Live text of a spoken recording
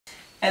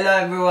Hello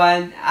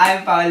everyone,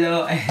 I'm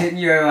Paolo and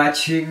you're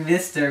watching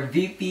Mr.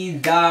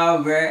 VP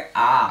The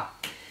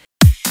React.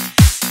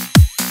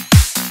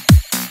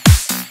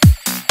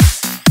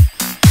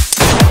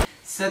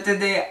 So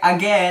today,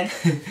 again,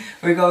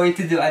 we're going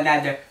to do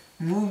another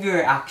movie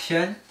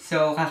reaction.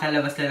 So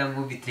kakalabas na ng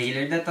movie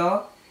trailer na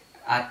to.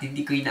 At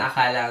hindi ko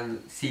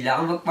inaakalang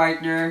sila ang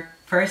mag-partner.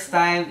 First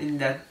time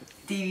in the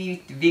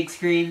TV, big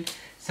screen.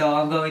 So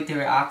I'm going to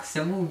react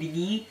sa movie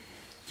ni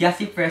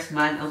Yassi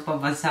Pressman, ang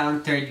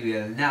Pambansang third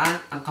wheel,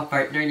 na ang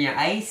kapartner niya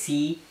ay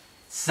si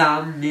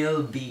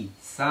Milby.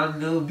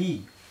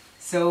 Milby.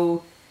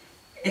 So,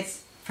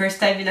 it's first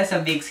time nila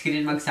sa big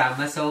screen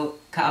magsama. So,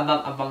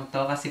 kaabang-abang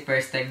to kasi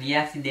first time ni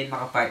Yassi din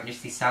makapartner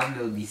si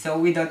Milby. So,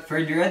 without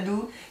further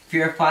ado, if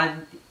you're a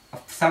fan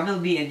of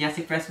Milby and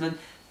Yassi Pressman,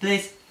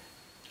 please,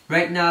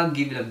 right now,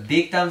 give it a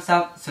big thumbs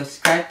up.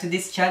 Subscribe to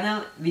this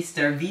channel,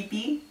 Mr.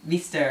 VP,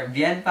 Mr.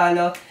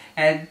 Palo,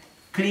 and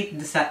click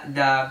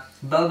the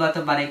bell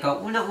button para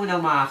ikaw unang-unang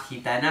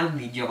makakita ng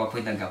video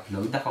kapag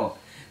nag-upload ako.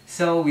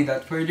 So,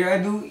 without further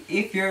ado,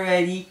 if you're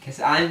ready,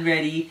 because I'm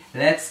ready,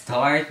 let's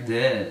start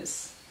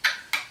this.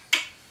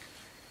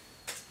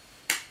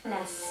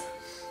 Malas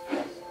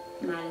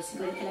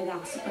siguro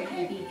talaga ako sa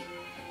pag-ibig.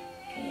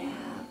 Kaya,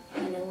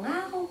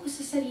 pinangako ko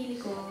sa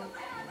sarili ko,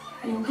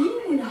 hindi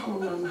muna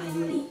ako magmamahal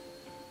muli.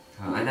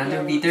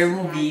 Another bitter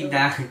movie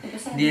na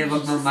hindi na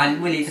magmamahal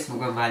muli, tapos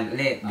magmamahal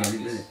ulit.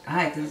 Ganun ulit.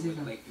 Ito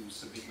sila.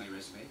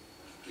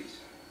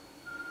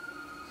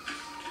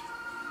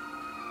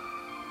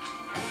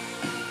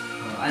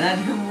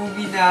 Another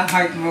movie na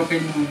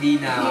heartbroken movie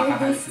na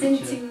we're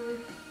destined to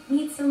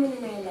meet someone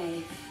in our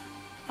life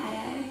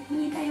para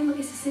hindi tayo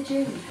mag-isa sa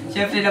journey.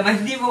 Siyempre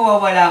naman, hindi mo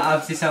mawala ang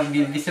abs si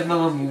Milby sa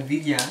mga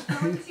movie niya.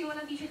 Kasi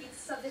walang t-shirt dito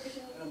sa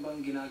subdivision. Ano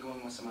bang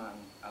ginagawang masama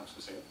ang abs ko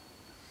sa'yo?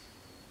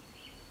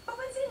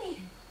 Papansin eh.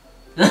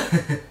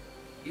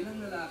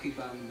 Ilang lalaki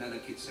ba ang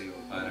nanakit sa'yo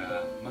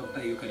para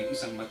magtayo ka ng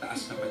isang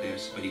mataas na pader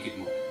sa paligid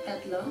mo?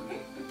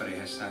 3.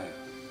 Parehas tayo.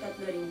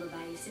 3 ring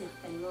babae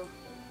sinaktan mo.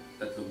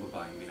 3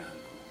 babaeng minahal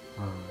ko.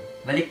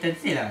 Baliktad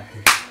sila.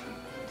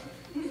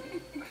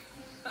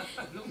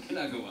 Anong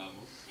ginagawa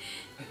mo?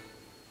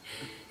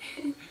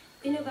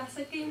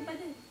 Pinabasag ko yung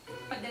pader.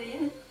 Pader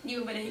yan. Hindi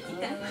mo ba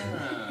nakikita?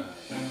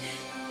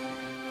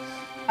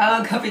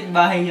 Ang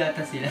kapitbahay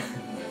yata sila.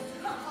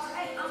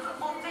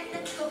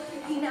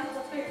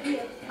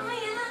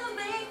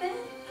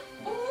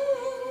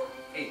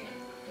 Hey,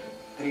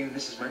 Terni,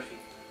 this is Murphy.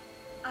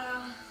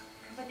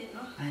 Kapatid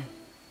mo? Ay.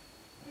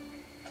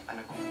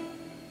 Anak ko.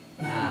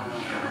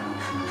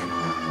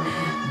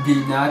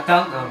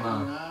 Binatang ama.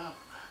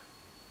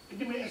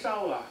 Hindi may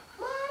asawa.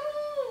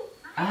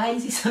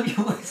 Ay, si Sam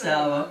yung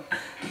asawa.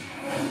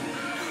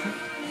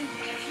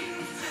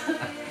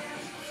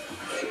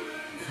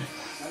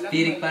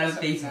 Pirik parang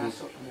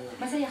Facebook.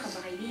 Masaya ka ba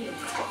kay Viva?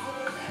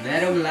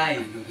 Merong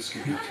live. This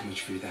could be too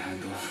much for you to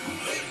handle.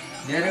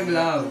 Merong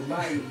love.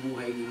 Yung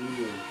buhay ni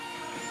Neo.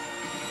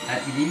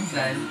 At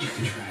minsan, You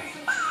can try.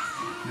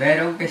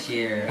 merong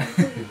ka-share.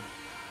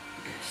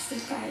 Basta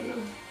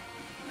tayo.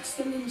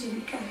 Basta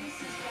nandiyan ka.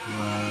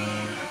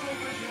 Wow.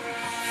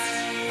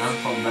 Ang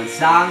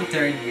Pambansang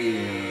third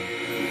wheel.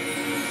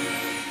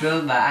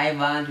 Film ba? Ay,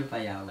 ba? Ano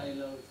pa yaw? I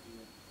love you.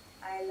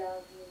 I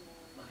love you.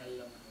 Mahal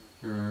lang.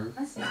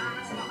 Mas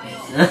sama kayo.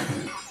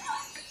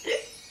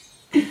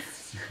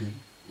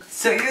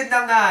 So, yun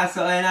na nga.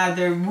 So,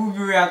 another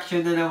movie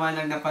reaction na naman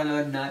ang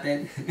napanood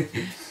natin.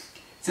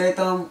 So,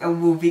 itong ang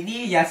movie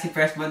ni Yassi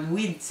Pressman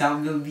with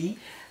Milby,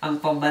 ang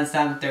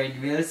Pambansang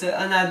third wheel. So,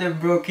 another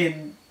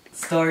broken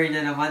story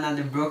na naman.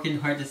 Another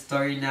broken hearted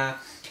story na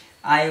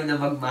ayaw na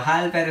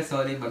magmahal, pero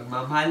sorry,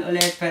 magmamahal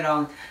ulit.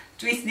 Pero ang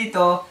twist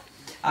dito,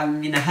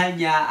 ang minahal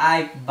niya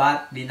ay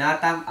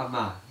binatang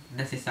ama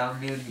na si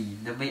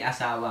Milby na may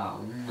asawa.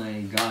 Oh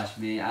my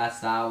gosh, may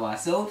asawa.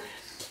 So,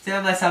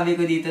 masabi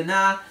ko dito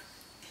na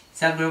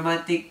isang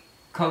romantic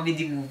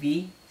comedy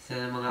movie sa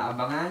mga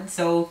abangan.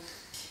 So,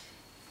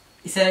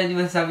 isa rin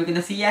masasabi ko na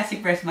si Yassi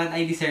Pressman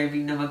ay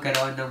deserving na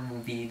magkaroon ng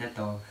movie na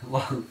to.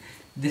 Wow,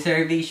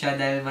 deserving siya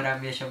dahil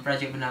marami na siyang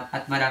project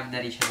at marami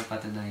na rin siya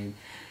napatunayan.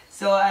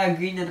 So, I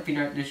agree na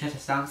pinartner siya sa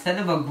Sam.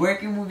 Sana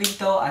mag-work yung movie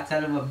to at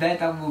sana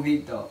mabenta ang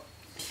movie to.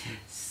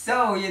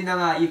 So, yun na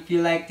nga. If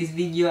you like this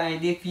video and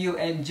if you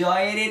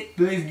enjoyed it,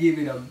 please give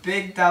it a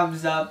big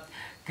thumbs up.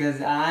 Cause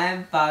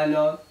I'm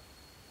Paolo.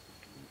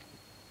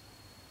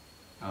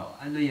 Oh,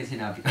 ano yung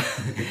sinabi ko?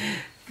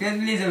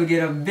 Please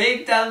give a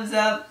big thumbs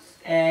up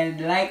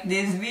and like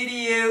this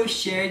video,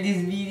 share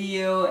this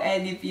video,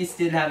 and if you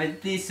still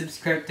haven't, please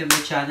subscribe to my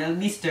channel,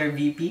 Mr.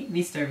 VP,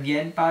 Mr.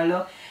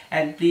 Palo,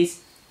 and please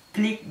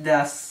click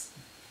the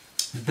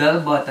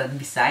bell button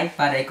beside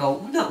para ikaw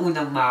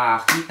unang-unang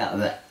makakita.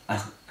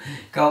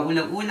 Ikaw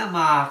unang-unang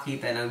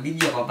makakita ng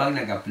video kapag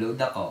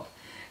nag-upload ako.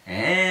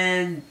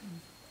 And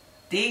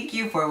thank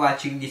you for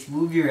watching this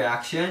movie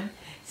reaction.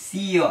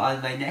 See you on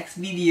my next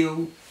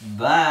video.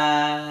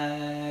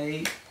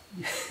 Bye!